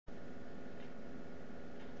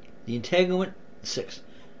The entanglement 6.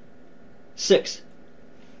 6.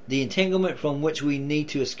 The entanglement from which we need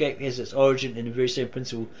to escape has its origin in the very same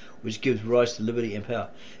principle which gives rise to liberty and power.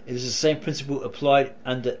 It is the same principle applied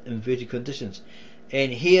under inverted conditions.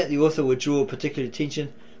 And here the author would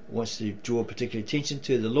wants to draw particular attention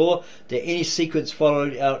to the law that any sequence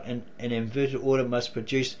followed out in an inverted order must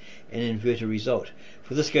produce an inverted result.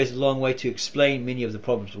 For this goes a long way to explain many of the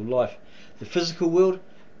problems of life. The physical world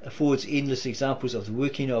affords endless examples of the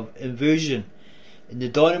working of inversion. In the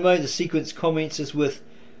dynamo, the sequence commences with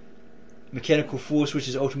mechanical force, which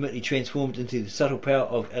is ultimately transformed into the subtle power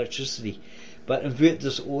of electricity. But invert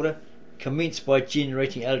this order, commence by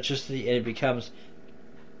generating electricity, and it becomes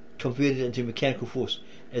converted into mechanical force,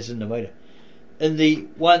 as in the motor. In the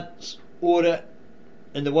one order,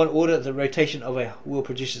 the rotation of a wheel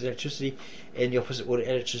produces electricity, and the opposite order,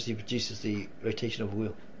 electricity produces the rotation of a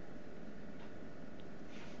wheel.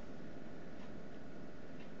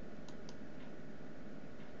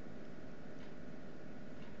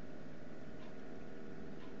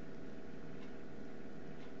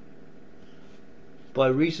 By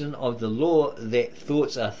reason of the law that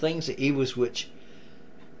thoughts are things, the evils which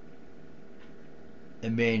a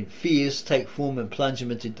man fears take form and plunge him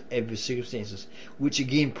into adverse circumstances, which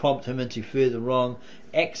again prompt him into further wrong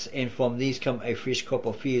acts, and from these come a fresh crop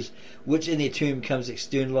of fears, which in their turn becomes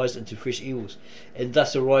externalized into fresh evils, and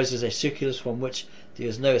thus arises a circulus from which there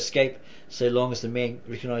is no escape, so long as the man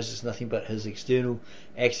recognizes nothing but his external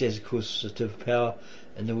acts as a causative power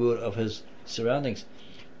in the world of his surroundings.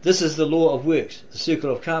 This is the law of works, the circle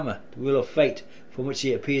of karma, the wheel of fate, from which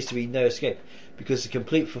there appears to be no escape, because the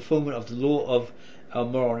complete fulfillment of the law of our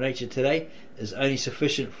moral nature today is only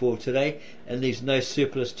sufficient for today and leaves no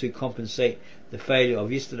surplus to compensate the failure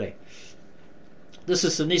of yesterday. This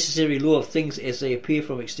is the necessary law of things as they appear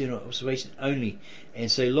from external observation only, and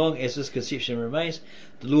so long as this conception remains,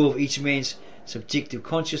 the law of each man's subjective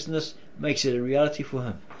consciousness makes it a reality for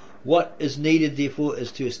him. What is needed, therefore,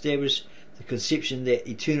 is to establish the conception that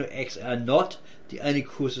eternal acts are not the only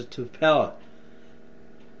causative power,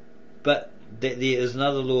 but that there is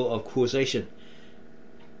another law of causation,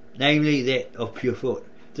 namely that of pure thought.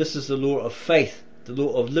 This is the law of faith, the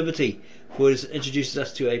law of liberty, for it introduces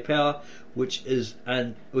us to a power which is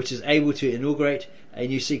able to inaugurate a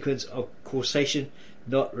new sequence of causation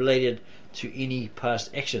not related to any past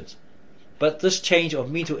actions. But this change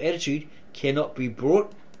of mental attitude cannot be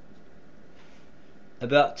brought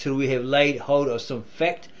about till we have laid hold of some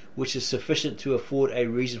fact which is sufficient to afford a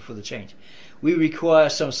reason for the change. We require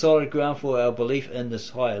some solid ground for our belief in this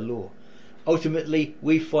higher law. Ultimately,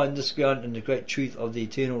 we find this ground in the great truth of the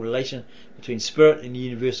eternal relation between spirit and the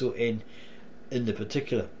universal and in the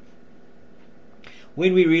particular.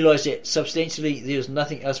 When we realize that substantially there is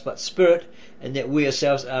nothing else but spirit, and that we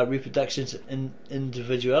ourselves are reproductions in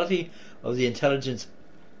individuality of the intelligence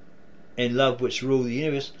and love which rule the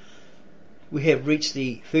universe, we have reached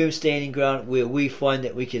the firm standing ground where we find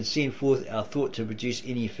that we can send forth our thought to produce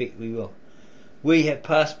any effect we will. We have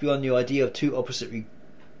passed beyond the idea of two opposites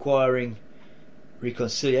requiring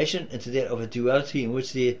reconciliation into that of a duality in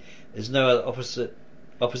which there is no other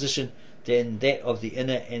opposition than that of the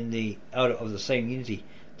inner and the outer of the same unity,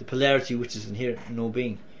 the polarity which is inherent in all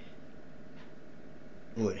beings.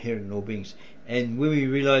 And when we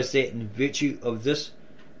realize that in virtue of this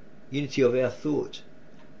unity of our thought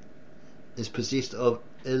is possessed of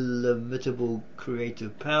illimitable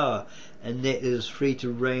creative power, and that it is free to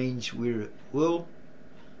range where it will,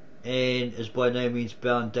 and is by no means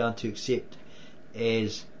bound down to accept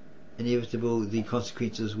as inevitable the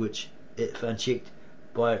consequences which, if unchecked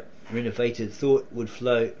by renovated thought, would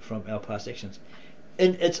flow from our past actions.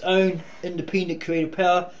 In its own independent creative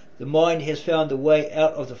power, the mind has found a way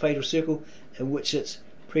out of the fatal circle in which its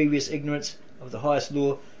previous ignorance of the highest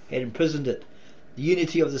law had imprisoned it. The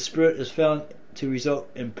unity of the spirit is found to result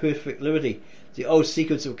in perfect liberty. The old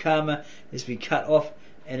sequence of karma has been cut off,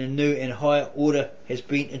 and a new and higher order has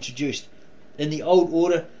been introduced. In the old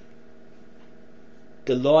order,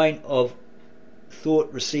 the line of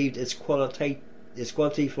thought received its quality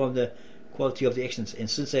from the quality of the actions, and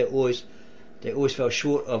since they always fell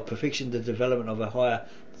short of perfection, the development of a higher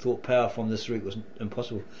thought power from this root was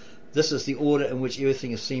impossible. This is the order in which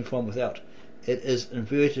everything is seen from without. It is an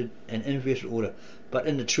inverted order, but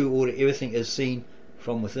in the true order everything is seen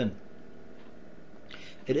from within.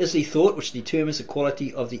 It is the thought which determines the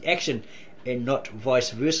quality of the action, and not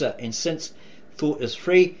vice versa, and since thought is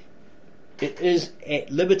free, it is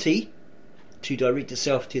at liberty to direct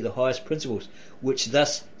itself to the highest principles, which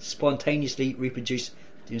thus spontaneously reproduce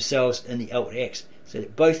themselves in the outward acts, so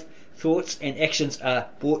that both thoughts and actions are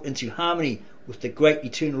brought into harmony with the great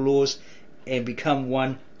eternal laws and become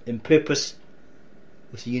one in purpose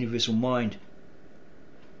with the universal mind.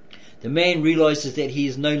 The man realizes that he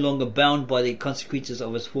is no longer bound by the consequences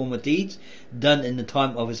of his former deeds done in the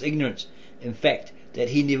time of his ignorance. In fact, that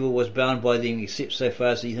he never was bound by them except so far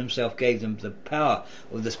as he himself gave them the power,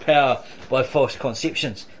 or this power by false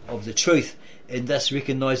conceptions of the truth, and thus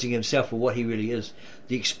recognizing himself for what he really is,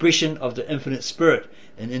 the expression of the infinite spirit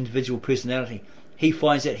and individual personality. He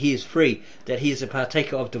finds that he is free, that he is a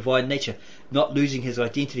partaker of divine nature, not losing his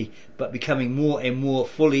identity, but becoming more and more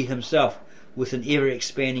fully himself, with an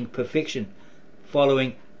ever-expanding perfection,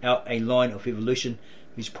 following out a line of evolution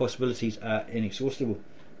whose possibilities are inexhaustible.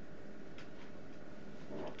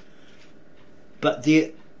 But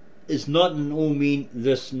there is not in all men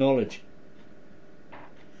this knowledge.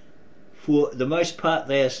 For the most part,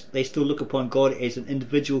 they still look upon God as an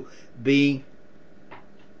individual being. What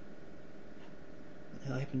the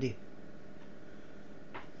hell happened there?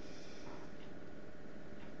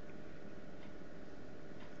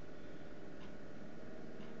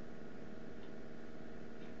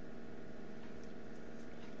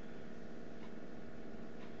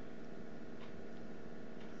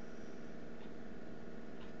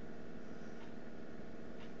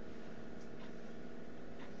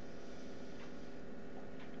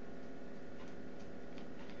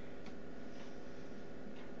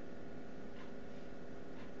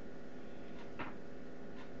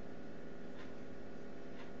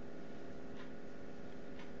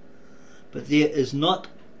 But there is not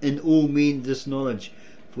in all men this knowledge.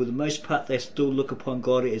 For the most part, they still look upon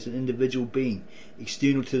God as an individual being,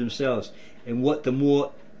 external to themselves, and what the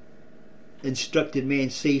more instructed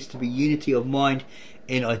man sees to be unity of mind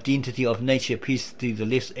and identity of nature appears to the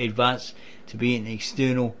less advanced to be an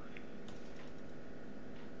external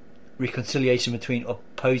reconciliation between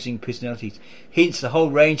opposing personalities. Hence the whole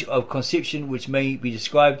range of conception which may be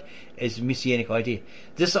described as the messianic idea.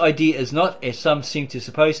 This idea is not, as some seem to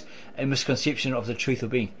suppose, a misconception of the truth of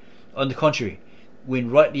being. On the contrary, when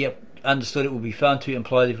rightly understood, it will be found to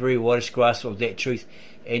imply the very widest grasp of that truth,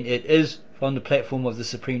 and it is from the platform of the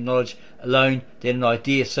supreme knowledge alone that an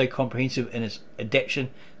idea so comprehensive in its adaptation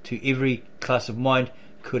to every class of mind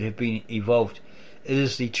could have been evolved. It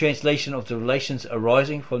is the translation of the relations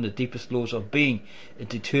arising from the deepest laws of being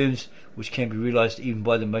into terms which can be realized even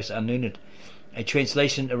by the most unlearned. A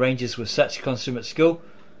translation arranged with such consummate skill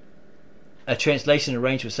that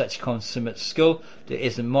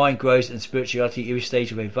as the mind grows in spirituality, every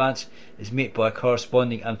stage of advance is met by a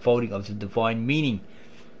corresponding unfolding of the divine meaning,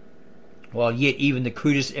 while yet even the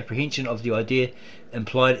crudest apprehension of the idea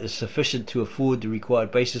implied is sufficient to afford the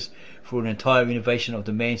required basis for an entire renovation of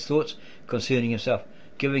the man's thoughts concerning himself,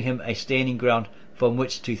 giving him a standing ground from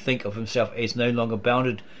which to think of himself as no longer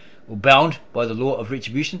bound by the law of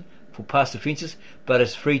retribution for past offences, but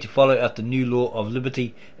as free to follow out the new law of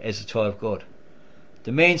liberty as a child of God.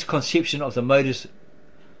 The man's conception of the modus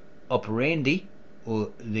operandi,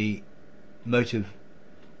 or the motive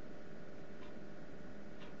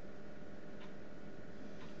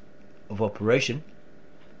of operation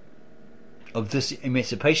of this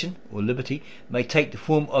emancipation or liberty, may take the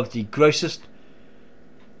form of the grossest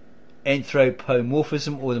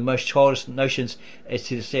anthropomorphism or the most childish notions as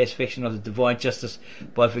to the satisfaction of the divine justice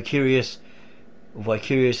by vicarious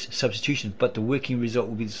substitution, but the working result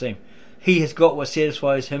will be the same. He has got what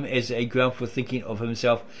satisfies him as a ground for thinking of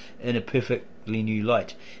himself in a perfectly new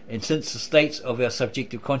light, and since the states of our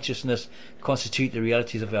subjective consciousness constitute the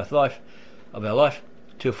realities of our life,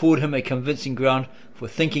 to afford him a convincing ground for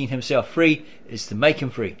thinking himself free is to make him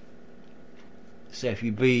free. So if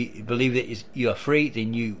you believe that you are free,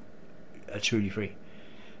 then you are truly free.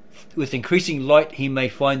 With increasing light, he may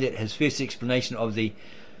find that his first explanation of the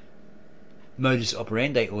modus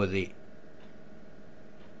operandi, or the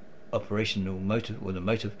operational motive, or the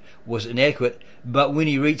motive, was inadequate, but when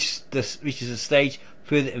he reaches a stage,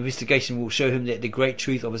 further investigation will show him that the great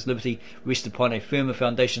truth of his liberty rests upon a firmer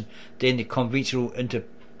foundation than the conventional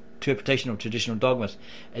interpretation of traditional dogmas,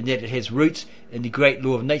 and that it has roots in the great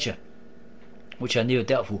law of nature, which are never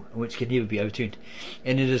doubtful and which can never be overturned.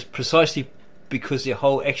 And it is precisely because their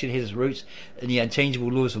whole action has its roots in the unchangeable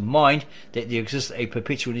laws of mind that there exists a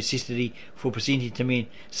perpetual necessity for presenting to men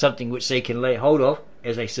something which they can lay hold of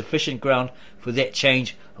as a sufficient ground for that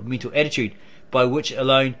change of mental attitude, by which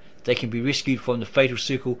alone they can be rescued from the fatal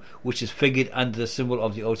circle which is figured under the symbol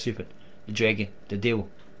of the old serpent, the dragon, the devil,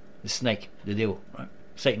 the snake, the devil, right?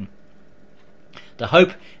 Satan. The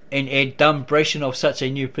hope and adumbration of such a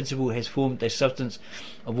new principle has formed the substance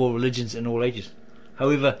of all religions in all ages,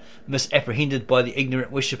 however misapprehended by the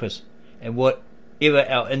ignorant worshippers, and what whatever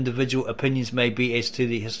our individual opinions may be as to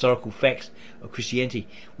the historical facts of Christianity,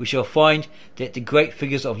 we shall find that the great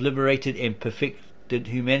figures of liberated and perfected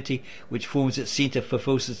humanity, which forms its centre,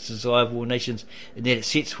 fulfills its desire of all nations, and that it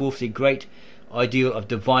sets forth the great ideal of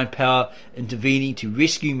divine power intervening to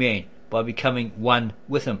rescue man by becoming one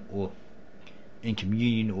with him, or in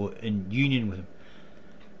communion or in union with him.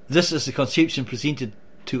 This is the conception presented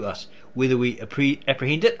to us, whether we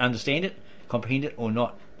apprehend it, understand it, comprehend it or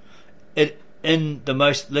not, it in the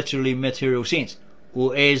most literally material sense,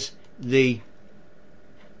 or as the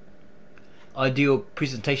ideal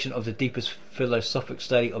presentation of the deepest philosophic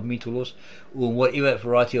study of mental laws, or in whatever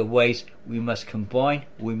variety of ways we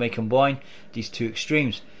may combine these two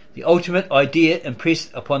extremes. The ultimate idea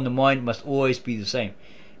impressed upon the mind must always be the same.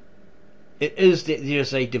 It is that there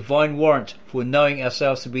is a divine warrant for knowing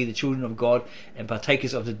ourselves to be the children of God and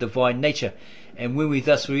partakers of the divine nature, and when we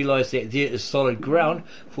thus realize that there is solid ground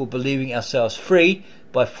for believing ourselves free,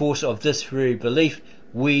 by force of this very belief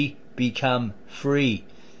we become free.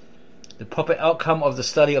 The proper outcome of the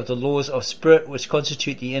study of the laws of spirit which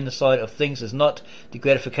constitute the inner side of things is not the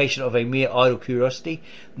gratification of a mere idle curiosity,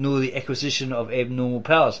 nor the acquisition of abnormal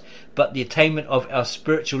powers, but the attainment of our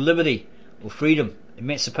spiritual liberty, or freedom,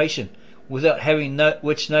 emancipation, without having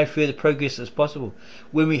which no further progress is possible.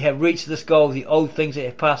 When we have reached this goal, the old things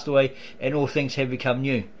have passed away and all things have become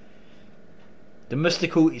new. The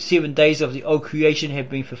mystical 7 days of the old creation have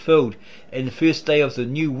been fulfilled, and the first day of the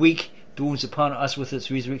new week dawns upon us with its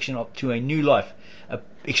resurrection up to a new life,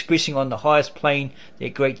 expressing on the highest plane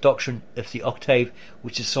that great doctrine, if the octave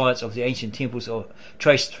which the science of the ancient temples are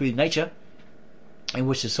traced through nature, and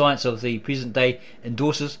which the science of the present day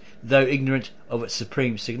endorses, though ignorant of its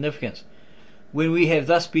supreme significance. When we have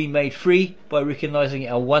thus been made free by recognizing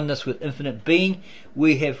our oneness with infinite being,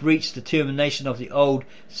 we have reached the termination of the old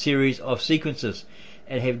series of sequences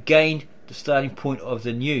and have gained the starting point of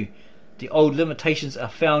the new. The old limitations are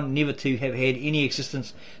found never to have had any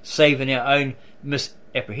existence save in our own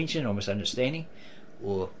misapprehension or misunderstanding,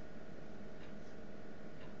 or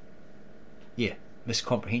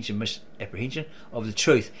misapprehension of the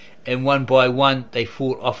truth, and one by one they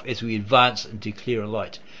fall off as we advance into clearer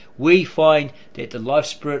light. We find that the life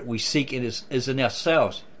spirit we seek is in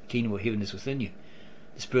ourselves. The kingdom of heaven is within you.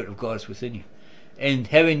 The Spirit of God is within you. And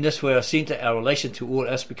having this for our centre, our relation to all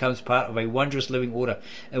else becomes part of a wondrous living order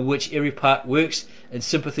in which every part works in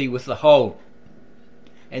sympathy with the whole,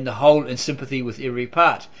 and the whole in sympathy with every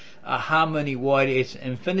part, a harmony wide as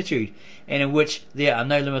infinitude, and in which there are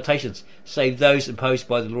no limitations save those imposed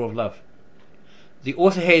by the law of love. The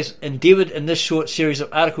author has endeavoured in this short series of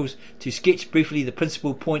articles to sketch briefly the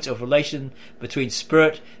principal points of relation between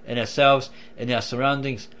spirit and ourselves and our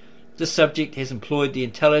surroundings. This subject has employed the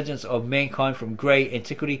intelligence of mankind from grey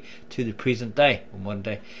antiquity to the present day, or modern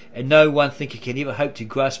day, and no one thinker can ever hope to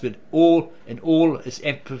grasp it all in all its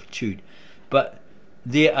amplitude. But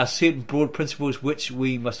there are certain broad principles which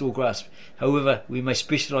we must all grasp. However, we may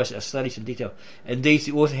specialise our studies in detail, and these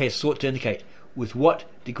the author has sought to indicate. With what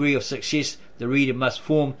degree of success the reader must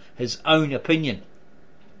form his own opinion.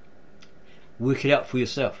 Work it out for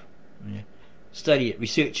yourself. Study it,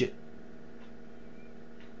 research it,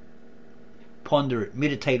 ponder it,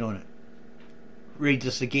 meditate on it, read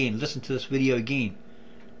this again, listen to this video again,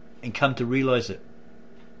 and come to realise it.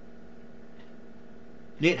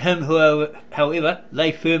 Let him, however,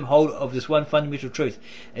 lay firm hold of this one fundamental truth,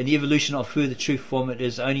 and the evolution of further truth from it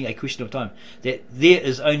is only a question of time, that there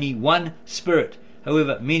is only one Spirit,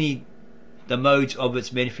 however many the modes of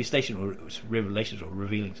its manifestation, or its revelations or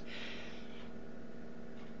revealings,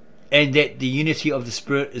 and that the unity of the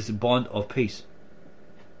Spirit is the bond of peace.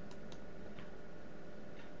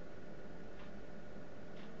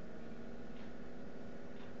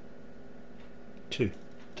 Two,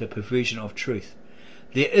 the perversion of truth.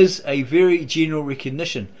 There is a very general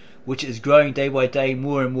recognition, which is growing day by day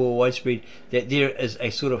more and more widespread, that there is a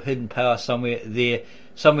sort of hidden power somewhere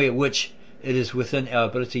which it is within our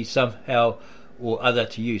ability somehow or other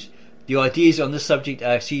to use. The ideas on this subject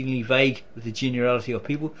are exceedingly vague with the generality of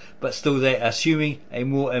people, but still they are assuming a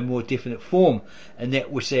more and more definite form, and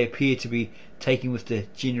that which they appear to be taking with the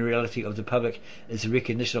generality of the public is the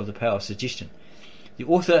recognition of the power of suggestion. The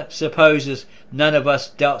author supposes none of us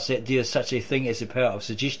doubts that there is such a thing as the power of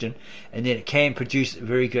suggestion, and that it can produce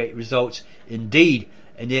very great results indeed,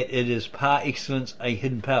 and that it is par excellence a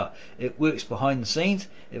hidden power. It works behind the scenes,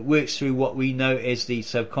 it works through what we know as the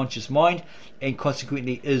subconscious mind, and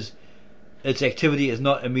consequently its activity is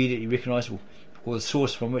not immediately recognisable, or the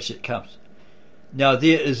source from which it comes. Now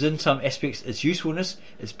there is in some aspects its usefulness,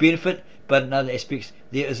 its benefit, but in other aspects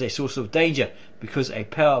there is a source of danger, because a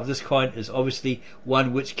power of this kind is obviously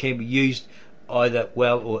one which can be used either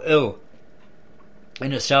well or ill.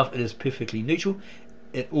 In itself, it is perfectly neutral.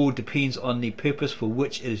 It all depends on the purpose for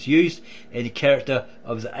which it is used and the character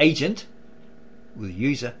of the agent, or the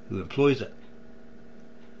user who employs it,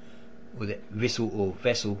 or that vessel or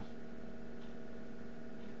vassal,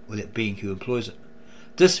 or that being who employs it.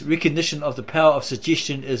 This recognition of the power of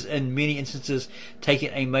suggestion is in many instances taking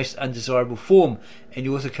a most undesirable form, and the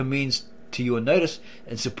author commends to your notice,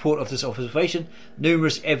 in support of this observation,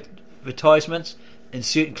 numerous advertisements in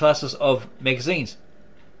certain classes of magazines.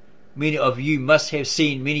 Many of you must have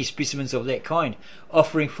seen many specimens of that kind,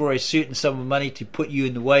 offering for a certain sum of money to put you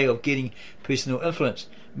in the way of getting personal influence,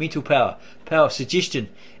 mental power, power of suggestion,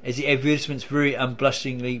 as the advertisements very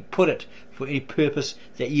unblushingly put it, for any purpose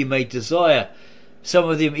that you may desire. Some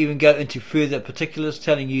of them even go into further particulars,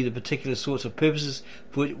 telling you the particular sorts of purposes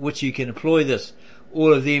for which you can employ this,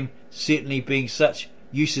 all of them certainly being such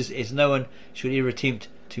uses as no one should ever attempt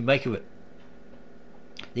to make of it.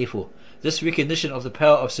 Therefore, this recognition of the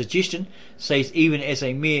power of suggestion, says even as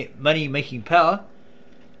a mere money-making power,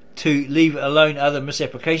 to leave alone other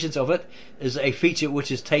misapplications of it, is a feature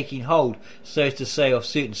which is taking hold, so as to say, of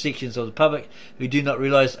certain sections of the public who do not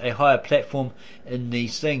realize a higher platform in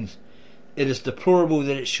these things. It is deplorable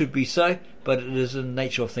that it should be so, but it is in the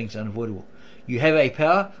nature of things unavoidable. You have a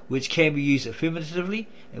power which can be used affirmatively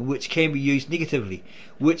and which can be used negatively,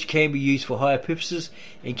 which can be used for higher purposes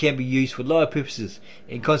and can be used for lower purposes,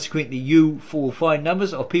 and consequently you will find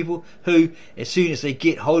numbers of people who, as soon as they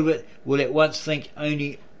get hold of it, will at once think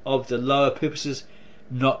only of the lower purposes,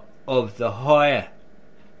 not of the higher.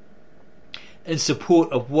 In support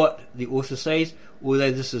of what the author says,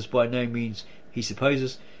 although this is by no means, he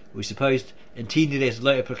supposes, or supposed, intended as a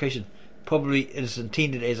low application, probably it is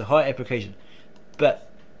intended as a high application, but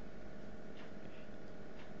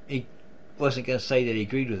he wasn't going to say that he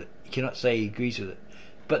agreed with it. He cannot say he agrees with it.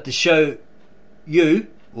 But to show you,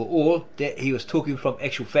 or all, that he was talking from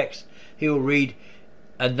actual facts, he will read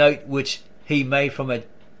a note which he made from a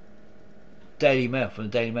Daily Mail, from the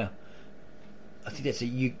Daily Mail. I think that's a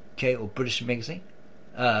UK or British magazine,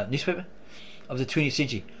 newspaper of the 20th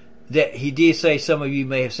century, that he dare say some of you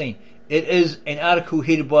may have seen. It is an article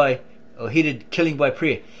headed Killing by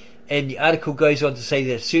Prayer, and the article goes on to say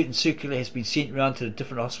that a certain circular has been sent around to the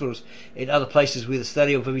different hospitals and other places where the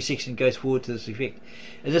study of vivisection goes forward to this effect.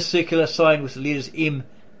 In this circular, signed with the letters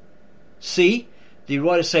MC, the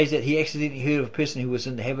writer says that he accidentally heard of a person who was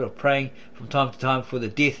in the habit of praying from time to time for the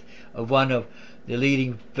death of one of the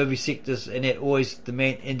leading vivisectors, and that always the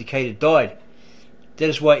man indicated died. That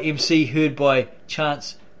is why MC heard by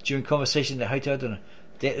chance during conversation at a hotel dinner.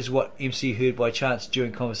 That is what MC heard by chance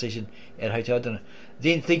during conversation at a hotel dinner.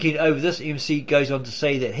 Then, thinking over this, MC goes on to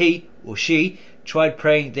say that he, or she, tried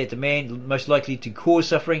praying that the man most likely to cause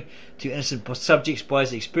suffering to innocent subjects by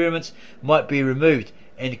his experiments might be removed,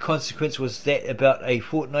 and the consequence was that about a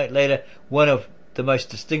fortnight later one of the most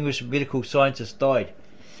distinguished medical scientists died.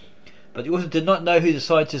 But the author did not know who the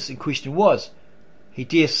scientist in question was. He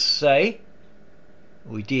dare say,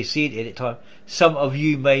 or he dare said at that time, some of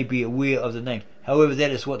you may be aware of the name. However, that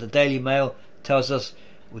is what the Daily Mail tells us,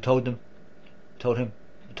 or told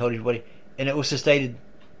everybody, and it also stated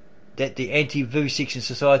that the anti-vivisection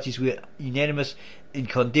societies were unanimous in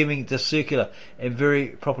condemning this circular, and very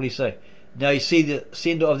properly so. Now you see, the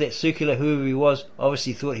sender of that circular, whoever he was,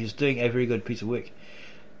 obviously thought he was doing a very good piece of work.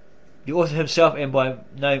 The author himself, and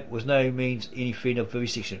was no means any friend of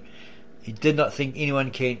vivisection. He did not think anyone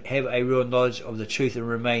can have a real knowledge of the truth and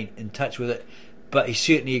remain in touch with it, but he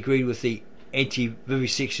certainly agreed with the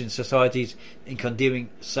anti-vivisection societies in condemning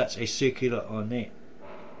such a circular on that.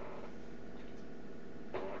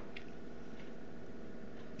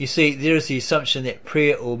 You see, there is the assumption that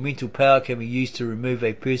prayer or mental power can be used to remove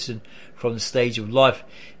a person from the stage of life,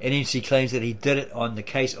 and MC claims that he did it on the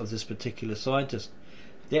case of this particular scientist.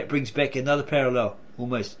 That brings back another parallel,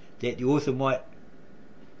 almost, that the author might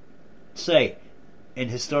say, an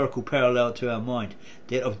historical parallel to our mind,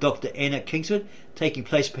 that of Dr. Anna Kingsford, taking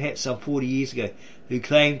place perhaps some 40 years ago, who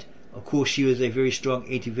claimed, of course she was a very strong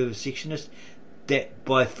anti-vivisectionist, that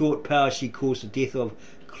by thought power she caused the death of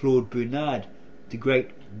Claude Bernard, the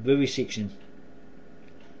great vivisection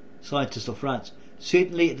scientist of France.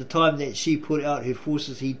 Certainly at the time that she put out her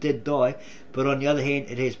forces he did die, but on the other hand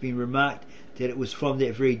it has been remarked that it was from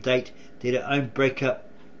that very date that her own breakup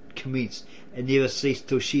commenced, and never ceased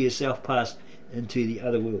till she herself passed into the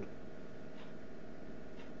other world.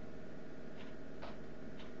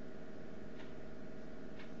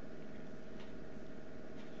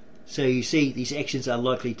 So you see, these actions are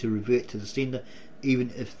likely to revert to the sender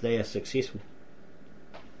even if they are successful.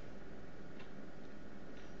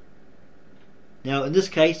 Now in this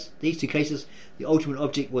case, these two cases, the ultimate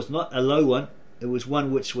object was not a low one, it was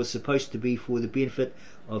one which was supposed to be for the benefit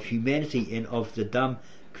of humanity and of the dumb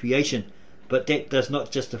creation. But that does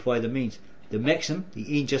not justify the means. The maxim,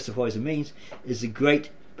 the end justifies the means, is the great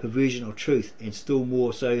perversion of truth, and still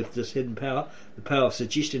more so if this hidden power, the power of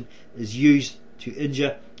suggestion, is used to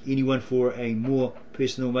injure anyone for a more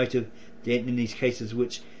personal motive than in these cases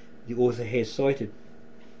which the author has cited.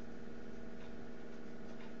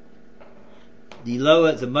 The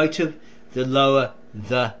lower the motive, the lower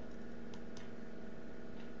the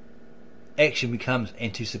action becomes,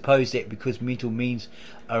 and to suppose that because mental means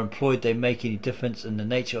are employed they make any difference in the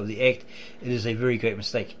nature of the act, it is a very great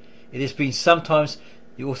mistake. It has been sometimes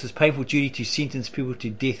the author's painful duty to sentence people to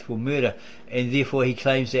death for murder, and therefore he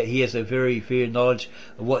claims that he has a very fair knowledge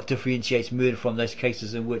of what differentiates murder from those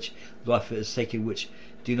cases in which life is taken which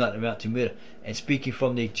do not amount to murder. And speaking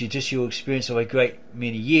from the judicial experience of a great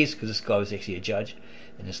many years, because this guy was actually a judge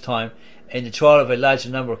in his time, and the trial of a larger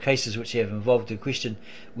number of cases which have involved the question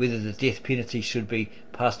whether the death penalty should be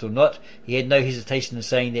passed or not, he had no hesitation in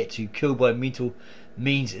saying that to kill by mental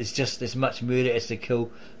means is just as much murder as to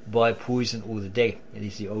kill by poison or the dagger. It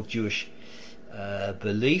is the old Jewish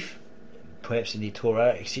belief, perhaps in the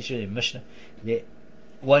Torah, etc., the Mishnah, that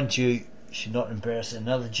one Jew should not embarrass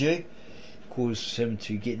another Jew, cause him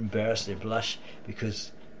to get embarrassed and blush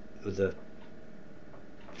because of the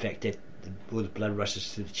fact that all the blood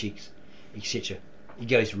rushes to the cheeks, etc. He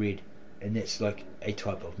goes red, and that's like a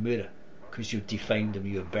type of murder, because you defamed him,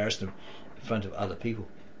 you embarrassed him in front of other people.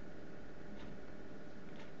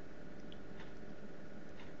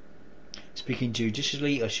 Speaking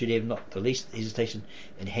judicially, I should have not the least hesitation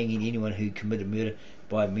in hanging anyone who committed murder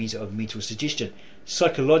by means of mental suggestion.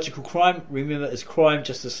 Psychological crime, remember, is crime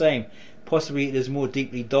just the same. Possibly it is more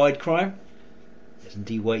deeply dyed crime, as in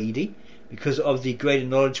D-Y-E-D, because of the greater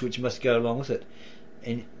knowledge which must go along with it.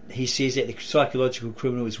 And he says that the psychological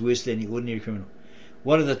criminal is worse than the ordinary criminal.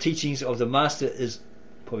 One of the teachings of the Master is,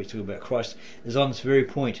 probably talking about Christ, is on this very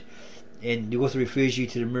point, and the author refers you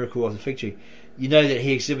to the miracle of the fig tree. You know that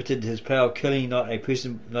he exhibited his power killing not a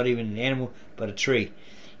person, not even an animal, but a tree.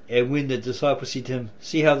 And when the disciples said to him,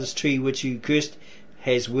 "See how this tree which you cursed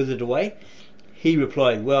has withered away?" he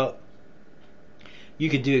replied, "Well, you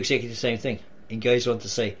can do exactly the same thing," and goes on to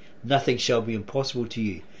say, "Nothing shall be impossible to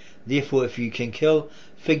you. Therefore, if you can kill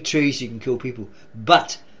fig trees, you can kill people.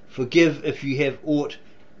 But forgive if you have aught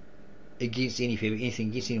against anything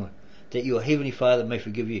against anyone, that your heavenly Father may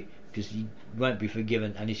forgive you, because you won't be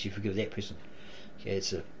forgiven unless you forgive that person." Okay,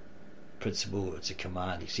 it's a principle, it's a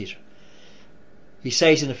command, etc. He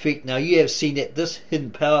says in effect, "Now you have seen that this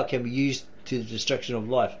hidden power can be used to the destruction of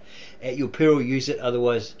life. At your peril use it,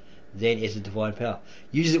 otherwise than as a divine power.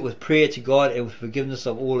 Use it with prayer to God and with forgiveness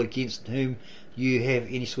of all against whom you have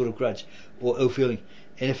any sort of grudge or ill feeling.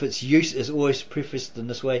 And if its use is always prefaced in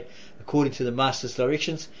this way, according to the Master's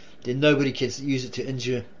directions, then nobody can use it to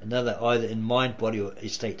injure another either in mind, body or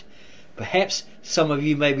estate." Perhaps some of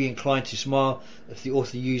you may be inclined to smile if the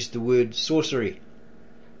author used the word sorcery.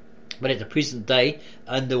 But at the present day,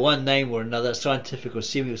 under one name or another, scientific or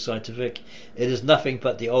semi-scientific, it is nothing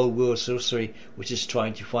but the old world sorcery which is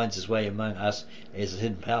trying to find its way among us as a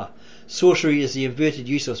hidden power. Sorcery is the inverted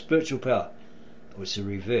use of spiritual power, or it's the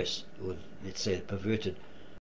reverse, or let's say perverted